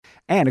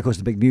And, of course,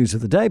 the big news of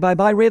the day,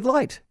 bye-bye red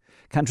light.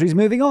 Country's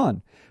moving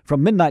on.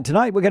 From midnight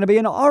tonight, we're going to be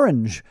in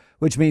orange,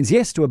 which means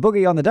yes to a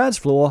boogie on the dance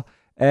floor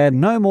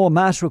and no more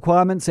mask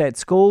requirements at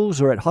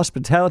schools or at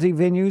hospitality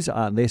venues,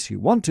 unless you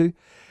want to.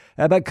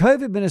 But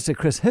COVID Minister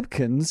Chris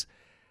Hipkins,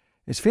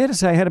 it's fair to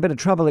say, had a bit of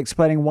trouble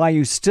explaining why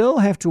you still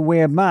have to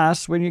wear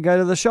masks when you go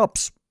to the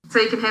shops. So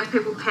you can have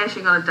people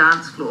pashing on a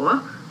dance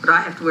floor, but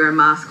I have to wear a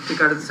mask to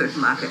go to the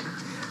supermarket.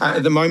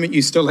 At the moment,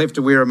 you still have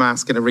to wear a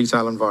mask in a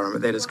retail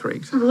environment. That is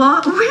correct.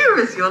 What? Where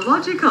is your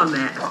logic on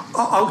that?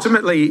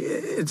 Ultimately,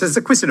 it's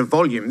a question of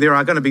volume. There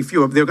are going to be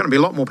fewer. There are going to be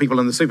a lot more people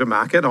in the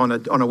supermarket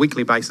on a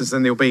weekly basis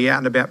than there'll be out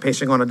and about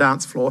pashing on a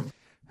dance floor.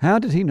 How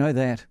did he know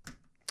that?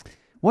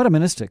 What a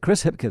minister,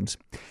 Chris Hipkins.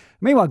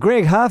 Meanwhile,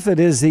 Greg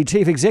Harford is the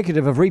Chief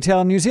Executive of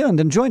Retail New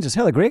Zealand and joins us.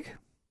 Hello, Greg.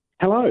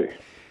 Hello.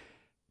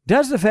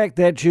 Does the fact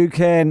that you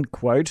can,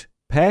 quote,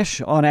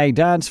 pash on a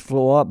dance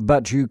floor,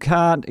 but you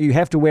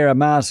have to wear a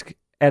mask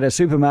at a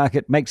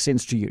supermarket make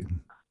sense to you?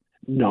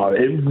 No,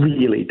 it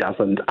really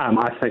doesn't.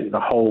 I think the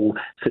whole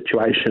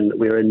situation that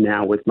we're in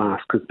now with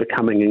masks is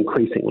becoming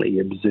increasingly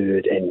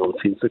absurd and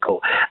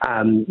nonsensical.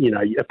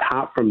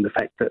 Apart from the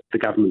fact that the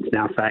government's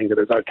now saying that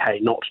it's okay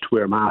not to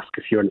wear a mask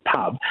if you're in a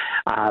pub,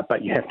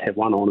 but you have to have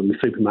one on in the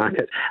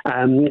supermarket.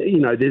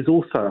 There's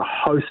also a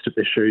host of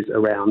issues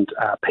around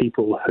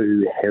people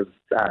who have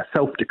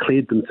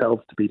self-declared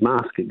themselves to be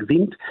mask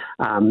exempt.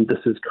 This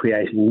is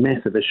creating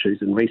massive issues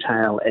in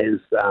retail as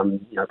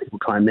people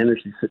try and manage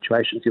these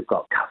situations. You've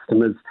got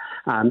customers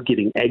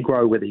getting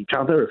aggro with each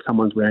other if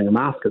someone's wearing a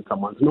mask and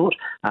someone's not.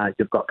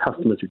 You've got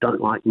customers who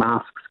don't like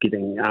masks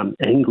getting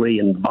angry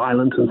and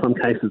violent in some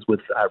cases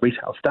with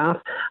retail staff.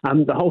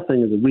 The whole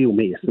thing is a real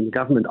mess, and the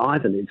government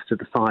either needs to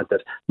decide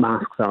that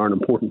masks are an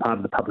important part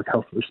of the public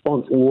health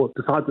response or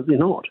decide that they're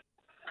not.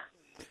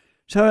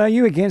 So are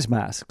you against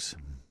masks?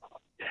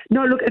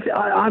 No, look,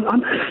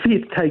 I'm fair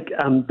to take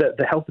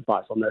the health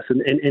advice on this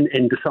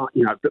and decide,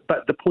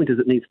 but the point is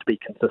it needs to be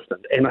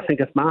consistent. And I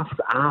think if masks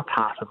are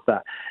part of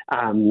the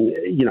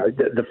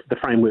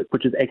framework,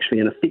 which is actually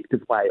an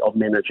effective way of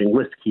managing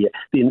risk here,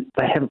 then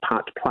they have a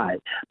part to play.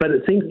 But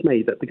it seems to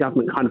me that the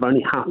government kind of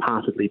only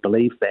half-heartedly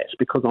believes that,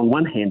 because on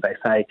one hand they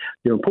say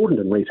you're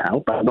important in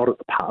retail, but not at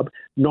the pub,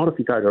 not if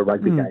you go to a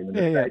rugby game in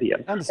the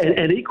stadium.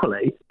 And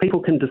equally, people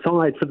can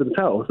decide for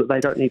themselves that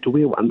they don't need to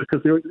wear one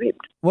because they're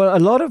exempt. Well, a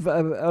lot of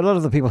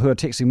the people who are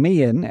texting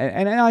me in,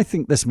 and I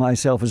think this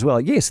myself as well,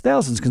 yes,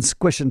 thousands can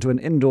squish into an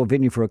indoor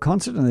venue for a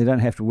concert and they don't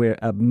have to wear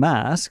a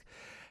mask.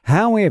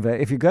 However,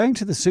 if you're going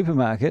to the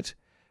supermarket,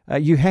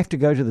 you have to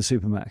go to the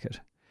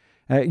supermarket.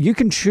 You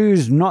can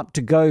choose not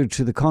to go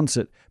to the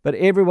concert, but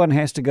everyone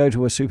has to go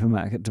to a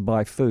supermarket to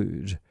buy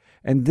food.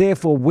 And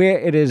therefore, where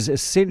it is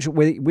essential,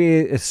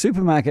 where a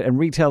supermarket and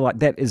retail like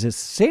that is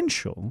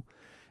essential,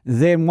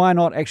 then why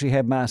not actually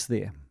have masks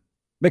there?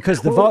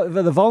 Because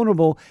the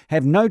vulnerable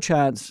have no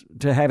chance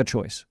to have a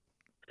choice.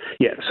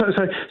 Yeah,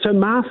 so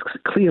masks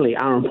clearly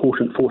are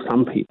important for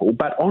some people,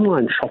 but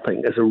online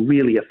shopping is a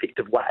really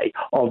effective way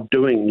of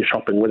doing your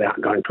shopping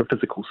without going to a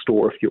physical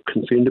store if you're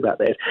concerned about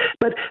that.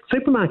 But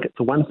supermarkets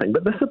are one thing,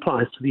 but this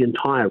applies to the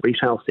entire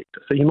retail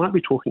sector. So you might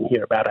be talking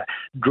here about a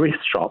dress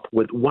shop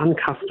with one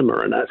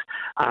customer in it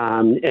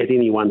at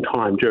any one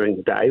time during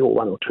the day, or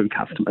one or two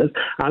customers.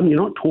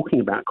 You're not talking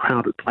about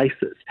crowded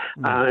places.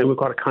 And we've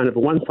got a kind of a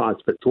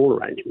one-size-fits-all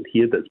arrangement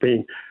here that's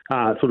being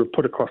sort of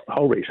put across the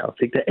whole retail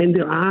sector. And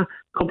there are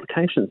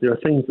complications. There are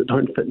things that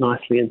don't fit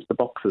nicely into the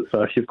boxes.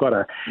 So if you've got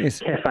a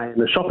cafe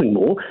in a shopping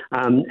mall,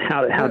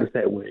 how does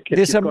that work?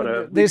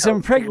 There's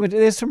some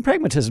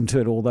pragmatism to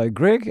it all, though,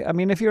 Greg. I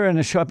mean, if you're in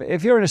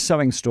a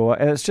sewing store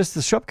and it's just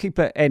the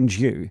shopkeeper and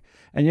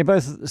you're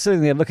both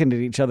sitting there looking at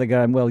each other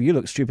going, well, you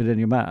look stupid in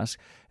your mask,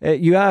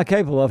 you are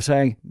capable of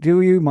saying,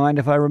 do you mind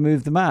if I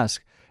remove the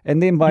mask?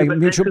 And then by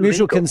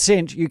mutual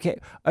consent, you can.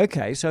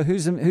 Okay, so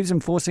who's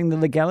enforcing the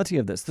legality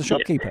of this? The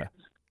shopkeeper.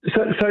 So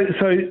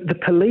the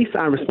police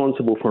are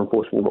responsible for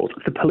enforcing the rules.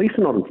 If the police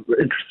are not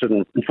interested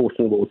in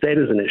enforcing the rules, that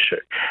is an issue.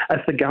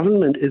 If the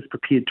government is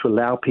prepared to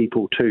allow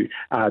people to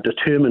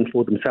determine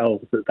for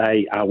themselves that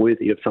they are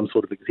worthy of some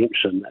sort of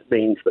exemption, that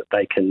means that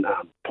they can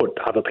put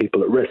other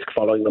people at risk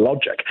following the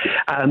logic,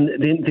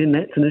 then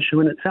that's an issue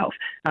in itself.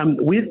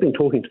 We've been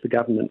talking to the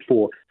government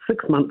for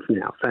 6 months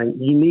now, saying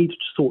you need to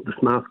sort this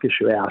mask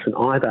issue out and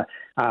either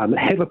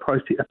have a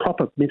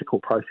proper medical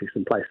process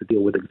in place to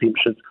deal with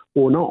exemptions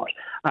or not.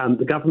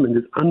 The government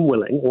is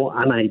unwilling or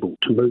unable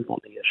to move on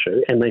the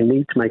issue, and they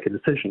need to make a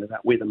decision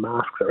about whether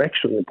masks are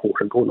actually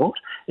important or not,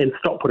 and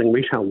stop putting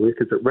retail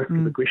workers at risk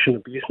of aggression,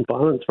 abuse and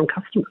violence from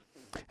customers.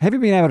 Have you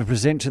been able to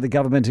present to the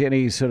government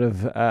any sort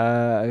of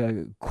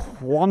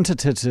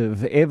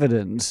quantitative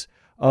evidence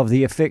of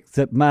the effect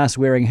that mask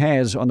wearing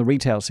has on the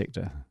retail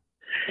sector?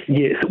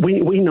 Yes,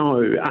 we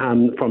know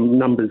from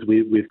numbers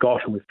we've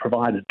got and we've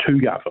provided to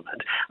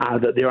government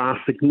that there are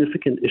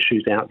significant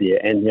issues out there,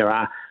 and there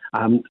are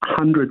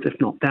hundreds, if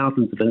not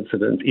thousands, of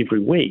incidents every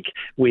week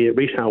where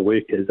retail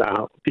workers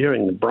are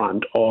bearing the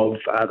brunt of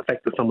the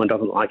fact that someone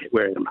doesn't like it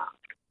wearing a mask.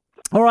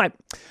 All right.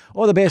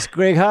 All the best,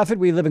 Greg Harford.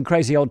 We live in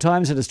crazy old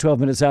times. It is 12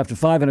 minutes after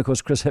 5. And, of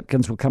course, Chris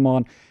Hipkins will come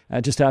on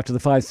just after the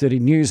 5:30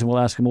 news and we'll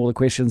ask him all the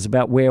questions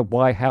about where,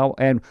 why, how,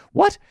 and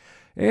what.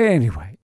 Anyway.